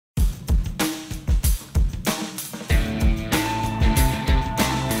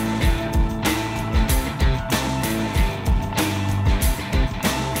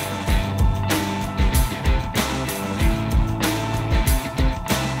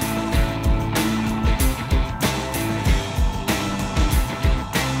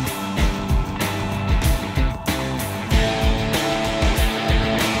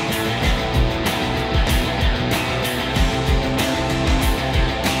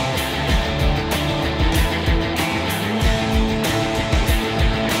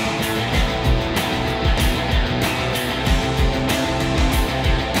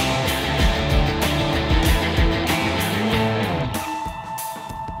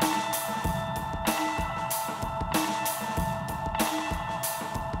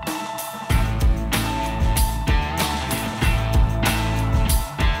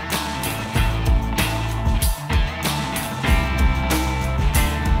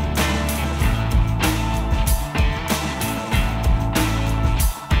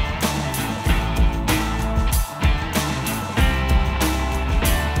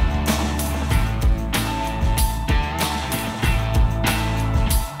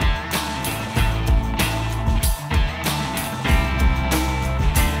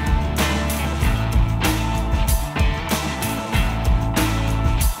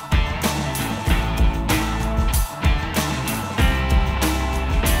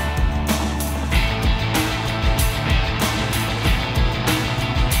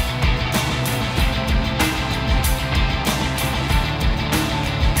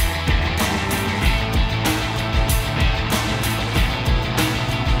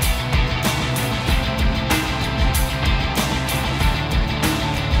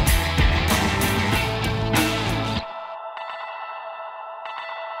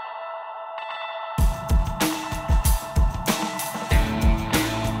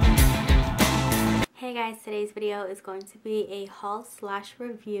guys, today's video is going to be a haul slash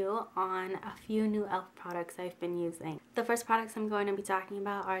review on a few new e.l.f. products I've been using. The first products I'm going to be talking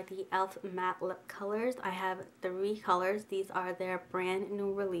about are the e.l.f. matte lip colors. I have 3 colors. These are their brand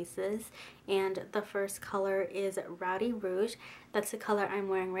new releases, and the first color is Rowdy Rouge. That's the color I'm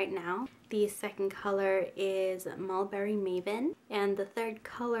wearing right now. The second color is Mulberry Maven, and the third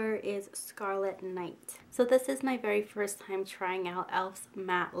color is Scarlet Night. So this is my very first time trying out e.l.f.'s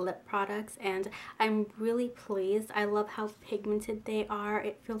matte lip products, and I'm really pleased. I love how pigmented they are.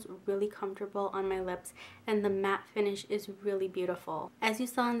 It feels really comfortable on my lips, and the matte finish is really beautiful. As you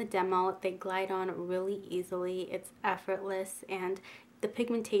saw in the demo, they glide on really easily. It's effortless, and the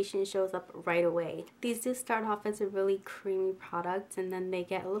pigmentation shows up right away. These do start off as a really creamy product, and then they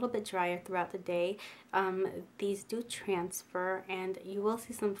get a little bit drier throughout the day. These do transfer, and you will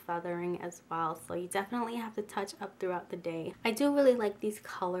see some feathering as well, so you definitely have to touch up throughout the day. I do really like these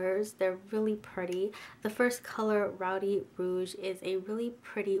colors. They're really pretty. The first color, Rowdy Rouge, is a really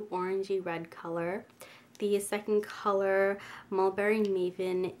pretty orangey red color. The second color, Mulberry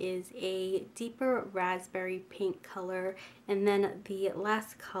Maven, is a deeper raspberry pink color. And then the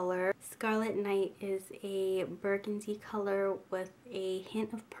last color, Scarlet Night, is a burgundy color with a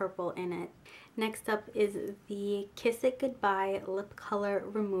hint of purple in it. Next up is the Kiss It Goodbye Lip Color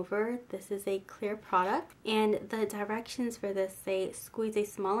Remover. This is a clear product, and the directions for this say squeeze a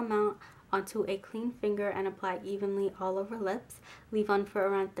small amount onto a clean finger and apply evenly all over lips. Leave on for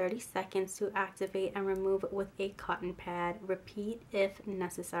around 30 seconds to activate and remove with a cotton pad. Repeat if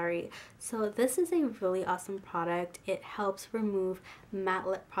necessary. So this is a really awesome product. It helps remove matte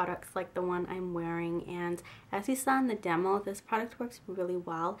lip products like the one I'm wearing, and as you saw in the demo, this product works really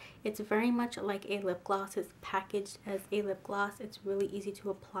well. It's very much like a lip gloss. It's packaged as a lip gloss. It's really easy to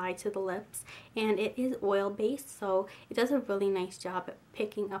apply to the lips, and it is oil based, so it does a really nice job at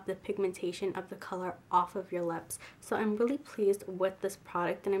picking up the pigmentation of the color off of your lips. So I'm really pleased with this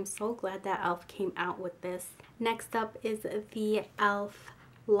product, and I'm so glad that e.l.f. came out with this. Next up is the e.l.f.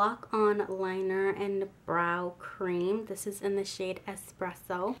 Lock On Liner and Brow Cream. This is in the shade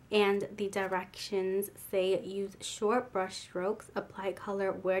Espresso, and the directions say use short brush strokes, apply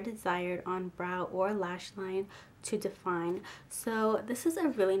color where desired on brow or lash line to define. So this is a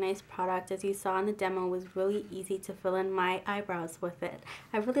really nice product. As you saw in the demo, it was really easy to fill in my eyebrows with it.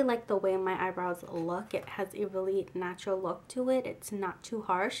 I really like the way my eyebrows look. It has a really natural look to it. It's not too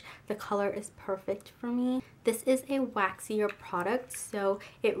harsh. The color is perfect for me. This is a waxier product, so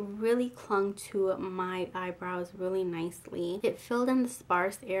it really clung to my eyebrows really nicely. It filled in the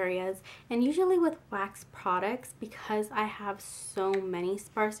sparse areas, and usually with wax products, because I have so many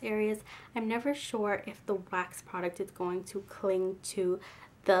sparse areas, I'm never sure if the wax product is going to cling to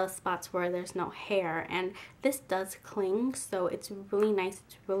the spots where there's no hair, and this does cling, so it's really nice.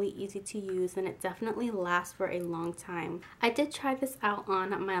 It's really easy to use, and it definitely lasts for a long time. I did try this out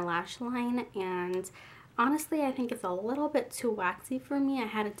on my lash line, and honestly, I think it's a little bit too waxy for me. I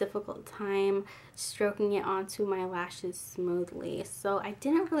had a difficult time stroking it onto my lashes smoothly, so I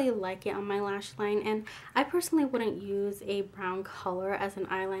didn't really like it on my lash line, and I personally wouldn't use a brown color as an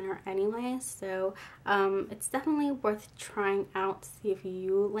eyeliner anyway, so it's definitely worth trying out to see if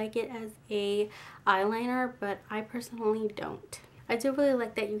you like it as a eyeliner, but I personally don't. I do really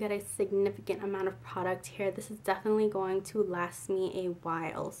like that you get a significant amount of product here. This is definitely going to last me a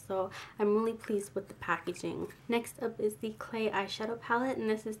while, so I'm really pleased with the packaging. Next up is the Clay Eyeshadow Palette, and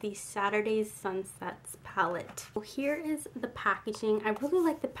this is the Saturday's Sunsets palette. So here is the packaging. I really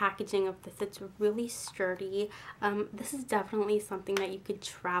like the packaging of this. It's really sturdy. This is definitely something that you could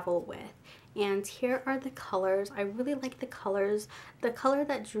travel with. And here are the colors. I really like the colors. The color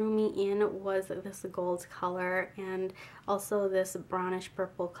that drew me in was this gold color and also this brownish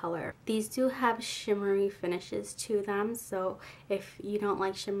purple color. These do have shimmery finishes to them, so if you don't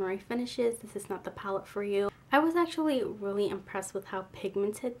like shimmery finishes, this is not the palette for you. I was actually really impressed with how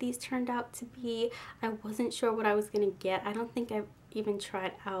pigmented these turned out to be. I wasn't sure what I was going to get. I don't think I've even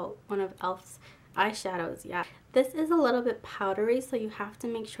tried out one of e.l.f.'s eyeshadows yet. This is a little bit powdery, so you have to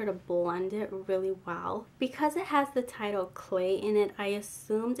make sure to blend it really well. Because it has the title Clay in it, I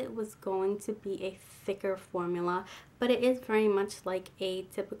assumed it was going to be a thicker formula, but it is very much like a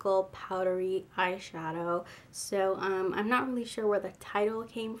typical powdery eyeshadow. So I'm not really sure where the title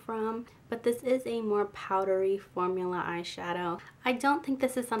came from, but this is a more powdery formula eyeshadow. I don't think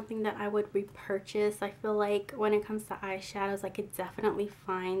this is something that I would repurchase. I feel like when it comes to eyeshadows, I could definitely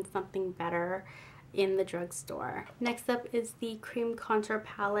find something better in the drugstore. Next up is the Cream Contour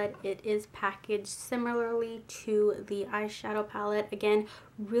Palette. It is packaged similarly to the eyeshadow palette. Again,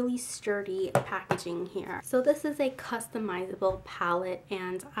 really sturdy packaging here. So this is a customizable palette,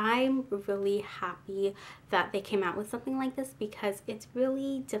 and I'm really happy that they came out with something like this because it's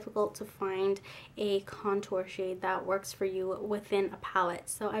really difficult to find a contour shade that works for you within a palette.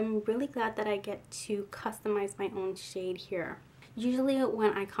 So I'm really glad that I get to customize my own shade here. Usually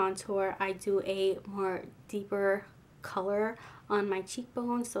when I contour, I do a more deeper color on my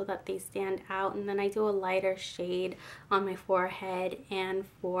cheekbones so that they stand out, and then I do a lighter shade on my forehead and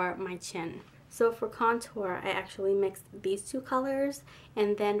for my chin. So for contour, I actually mixed these two colors,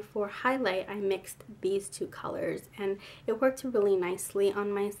 and then for highlight, I mixed these two colors, and it worked really nicely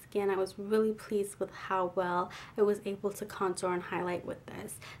on my skin. I was really pleased with how well I was able to contour and highlight with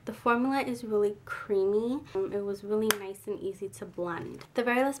this. The formula is really creamy. It was really nice and easy to blend. The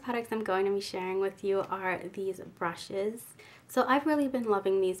very last products I'm going to be sharing with you are these brushes. So I've really been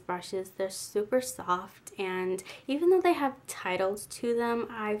loving these brushes. They're super soft, and even though they have titles to them,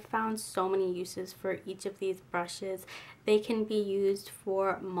 I've found so many uses for each of these brushes. They can be used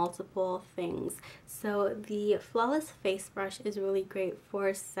for multiple things. So the Flawless Face Brush is really great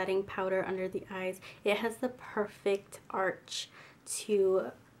for setting powder under the eyes. It has the perfect arch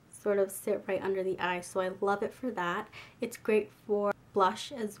to sort of sit right under the eye, so I love it for that. It's great for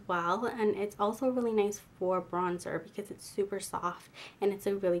blush as well, and it's also really nice for bronzer because it's super soft and it's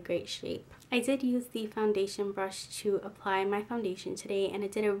a really great shape. I did use the foundation brush to apply my foundation today, and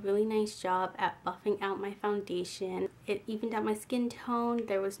it did a really nice job at buffing out my foundation. It evened out my skin tone,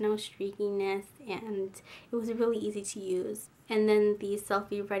 there was no streakiness, and it was really easy to use. And then the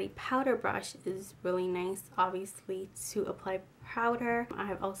Selfie Ready powder brush is really nice, obviously, to apply powder.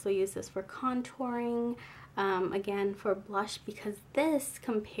 I've also used this for contouring, again for blush, because this,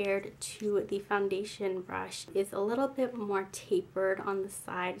 compared to the foundation brush, is a little bit more tapered on the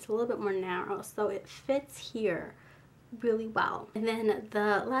side. It's a little bit more narrow, so it fits here really well. And then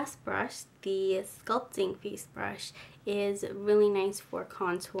the last brush, the Sculpting Face Brush, is really nice for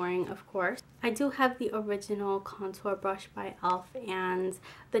contouring, of course. I do have the original contour brush by e.l.f, and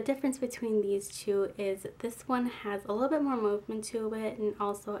the difference between these two is this one has a little bit more movement to it, and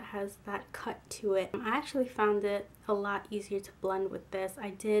also it has that cut to it. I actually found it a lot easier to blend with this. I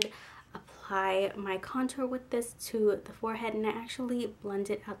did apply my contour with this to the forehead, and I actually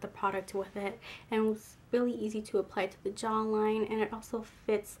blended out the product with it, and it was really easy to apply to the jawline, and it also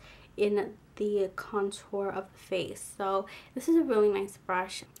fits in the contour of the face. So this is a really nice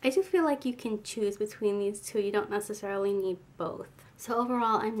brush. I do feel like you can choose between these two. You don't necessarily need both. So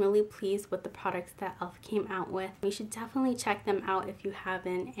overall, I'm really pleased with the products that e.l.f. came out with. You should definitely check them out if you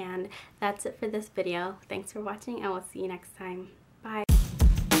haven't. And that's it for this video. Thanks for watching, and we'll see you next time. Bye.